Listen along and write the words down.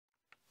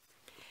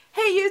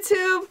Hey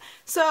YouTube!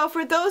 So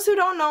for those who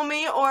don't know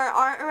me or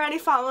aren't already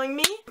following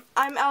me,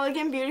 I'm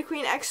Elegant Beauty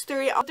Queen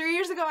X3. 3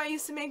 years ago I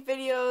used to make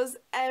videos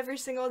every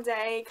single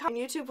day.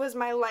 YouTube was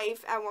my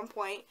life at one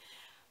point.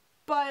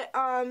 But,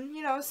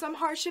 you know, some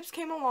hardships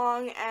came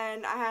along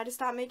and I had to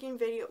stop making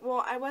videos.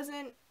 Well, I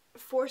wasn't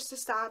forced to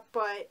stop,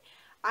 but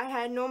I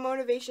had no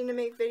motivation to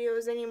make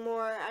videos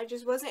anymore. I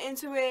just wasn't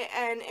into it,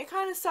 and it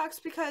kind of sucks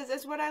because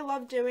it's what I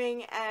love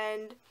doing,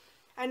 and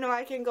I know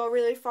I can go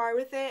really far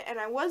with it, and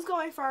I was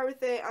going far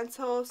with it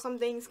until some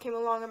things came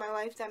along in my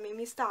life that made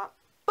me stop.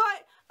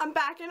 But I'm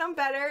back and I'm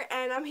better,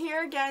 and I'm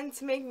here again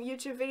to make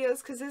YouTube videos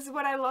because this is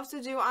what I love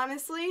to do,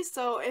 honestly.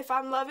 So if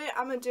I love it,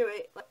 I'm gonna do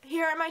it.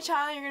 Here at my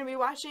channel, you're gonna be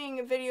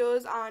watching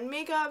videos on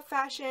makeup,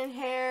 fashion,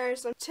 hair,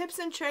 some tips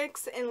and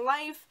tricks in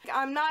life.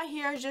 I'm not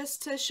here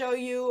just to show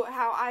you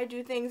how I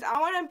do things. I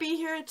want to be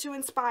here to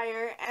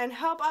inspire and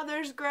help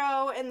others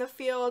grow in the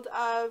field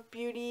of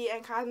beauty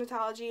and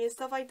cosmetology and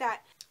stuff like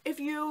that. If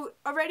you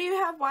already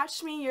have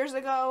watched me years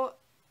ago,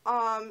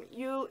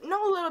 you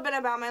know a little bit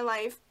about my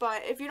life,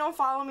 but if you don't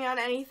follow me on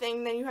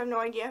anything, then you have no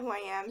idea who I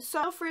am.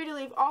 So feel free to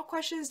leave all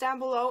questions down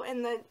below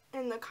in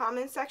the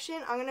comment section.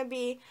 I'm going to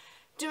be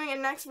doing a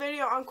next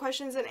video on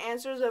questions and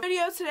answers. The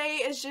video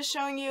today is just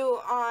showing you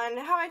on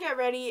how I get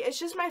ready. It's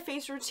just my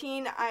face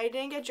routine. I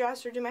didn't get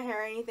dressed or do my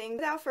hair or anything.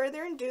 Without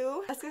further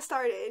ado, let's get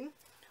started.